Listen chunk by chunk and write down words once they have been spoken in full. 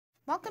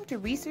Welcome to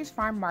Reesor's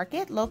Farm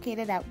Market,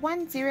 located at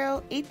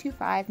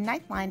 10825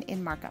 Ninth Line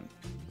in Markham.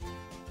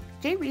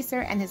 Jay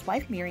Reesor and his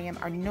wife Miriam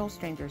are no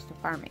strangers to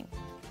farming.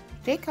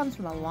 Jay comes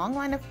from a long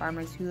line of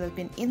farmers who have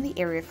been in the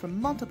area for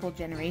multiple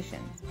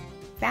generations.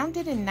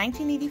 Founded in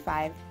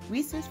 1985,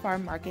 Reesor's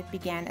Farm Market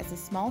began as a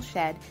small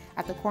shed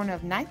at the corner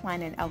of Ninth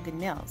Line and Elgin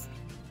Mills.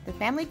 The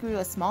family grew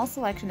a small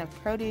selection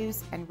of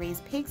produce and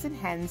raised pigs and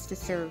hens to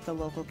serve the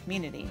local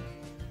community.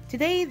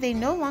 Today, they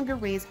no longer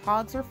raise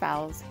hogs or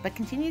fowls, but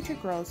continue to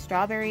grow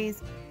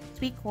strawberries,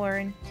 sweet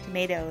corn,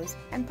 tomatoes,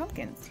 and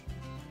pumpkins,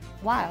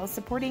 while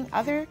supporting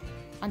other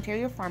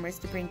Ontario farmers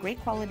to bring great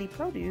quality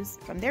produce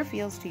from their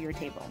fields to your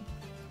table.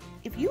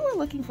 If you are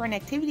looking for an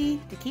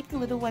activity to keep the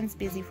little ones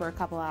busy for a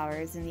couple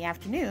hours in the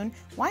afternoon,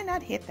 why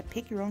not hit the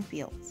pick your own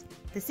fields?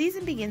 The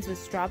season begins with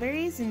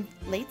strawberries in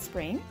late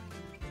spring,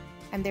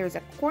 and there is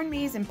a corn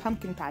maze and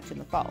pumpkin patch in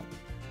the fall.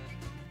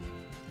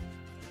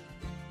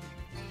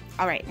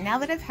 Alright, now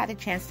that I've had a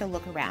chance to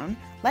look around,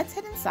 let's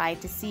head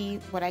inside to see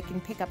what I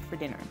can pick up for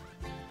dinner.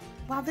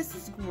 Wow, this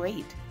is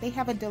great! They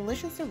have a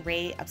delicious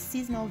array of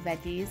seasonal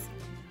veggies.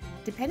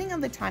 Depending on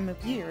the time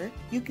of year,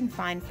 you can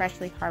find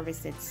freshly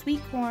harvested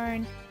sweet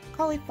corn,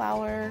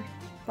 cauliflower,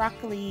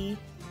 broccoli,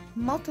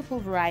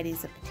 multiple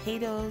varieties of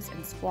potatoes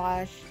and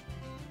squash,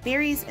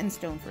 berries and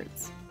stone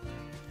fruits.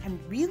 I'm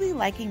really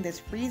liking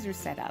this freezer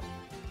setup.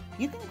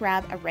 You can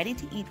grab a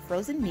ready-to-eat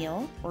frozen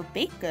meal or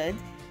baked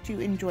goods to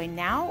enjoy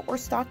now or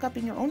stock up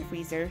in your own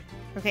freezer.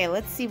 Okay,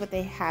 let's see what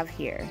they have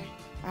here.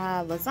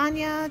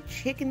 Lasagna,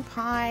 chicken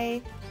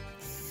pie,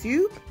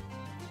 soup.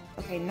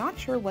 Okay, not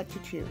sure what to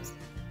choose.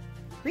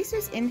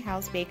 Reesor's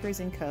in-house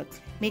bakers and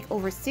cooks make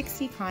over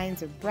 60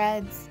 kinds of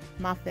breads,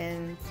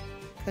 muffins,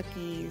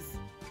 cookies,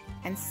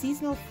 and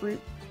seasonal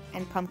fruit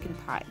and pumpkin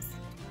pies.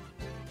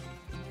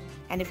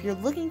 And if you're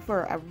looking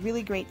for a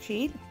really great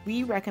treat,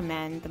 we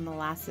recommend the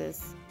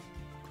molasses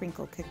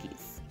crinkle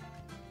cookies.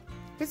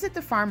 Visit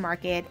the farm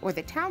market or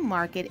the town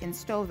market in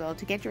Stouffville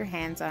to get your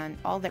hands on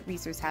all that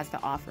Reesor's has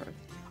to offer.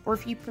 Or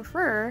if you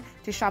prefer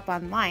to shop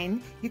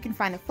online, you can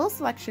find a full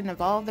selection of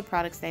all of the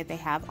products that they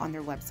have on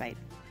their website.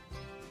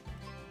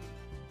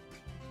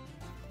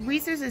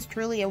 Reesor's is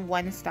truly a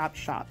one-stop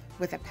shop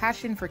with a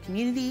passion for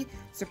community,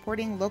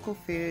 supporting local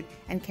food,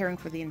 and caring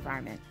for the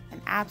environment.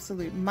 An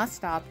absolute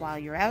must-stop while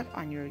you're out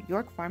on your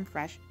York Farm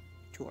Fresh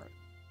tour.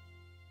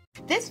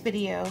 This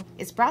video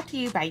is brought to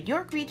you by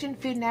York Region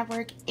Food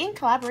Network in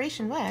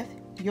collaboration with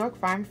York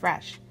Farm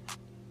Fresh.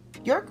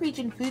 York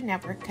Region Food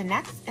Network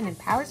connects and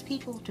empowers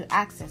people to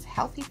access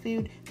healthy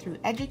food through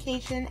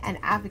education and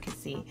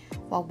advocacy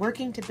while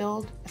working to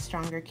build a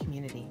stronger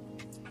community.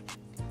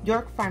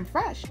 York Farm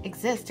Fresh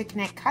exists to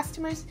connect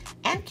customers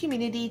and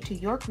community to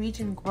York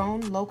Region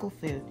grown local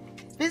food.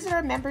 Visit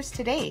our members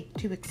today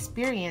to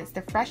experience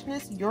the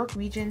freshness York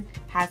Region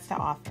has to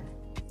offer.